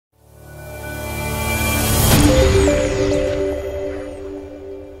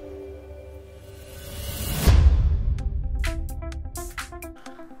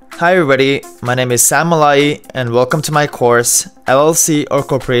Hi everybody, my name is Sam Mollaei and welcome to my course, LLC or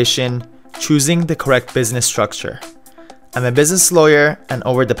Corporation, Choosing the Correct Business Structure. I'm a business lawyer and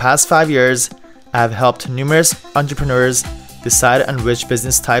over the past 5 years, I have helped numerous entrepreneurs decide on which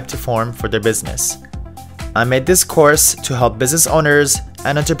business type to form for their business. I made this course to help business owners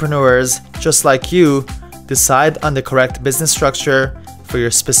and entrepreneurs just like you decide on the correct business structure for your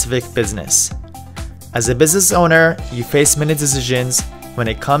specific business. As a business owner, you face many decisions when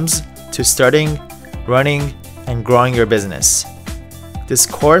it comes to starting, running, and growing your business. This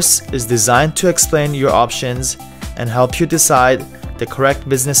course is designed to explain your options and help you decide the correct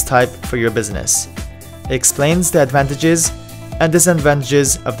business type for your business. It explains the advantages and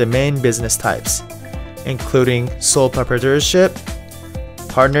disadvantages of the main business types, including sole proprietorship,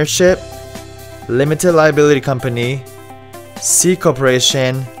 partnership, limited liability company, C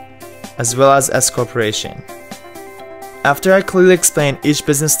corporation, as well as S corporation. After I clearly explain each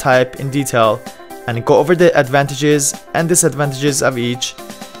business type in detail and go over the advantages and disadvantages of each,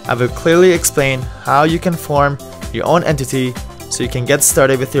 I will clearly explain how you can form your own entity so you can get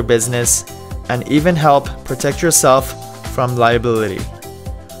started with your business and even help protect yourself from liability.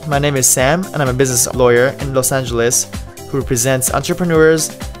 My name is Sam and I'm a business lawyer in Los Angeles who represents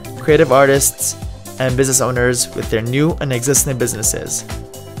entrepreneurs, creative artists, and business owners with their new and existing businesses.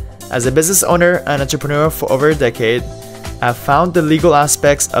 As a business owner and entrepreneur for over a decade, I've found the legal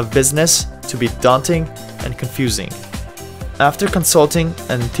aspects of business to be daunting and confusing. After consulting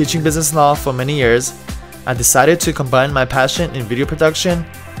and teaching business law for many years, I decided to combine my passion in video production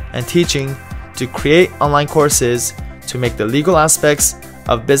and teaching to create online courses to make the legal aspects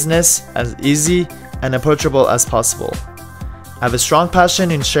of business as easy and approachable as possible. I have a strong passion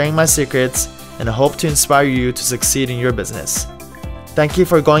in sharing my secrets and I hope to inspire you to succeed in your business. Thank you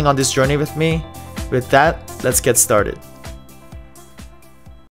for going on this journey with me. With that, let's get started.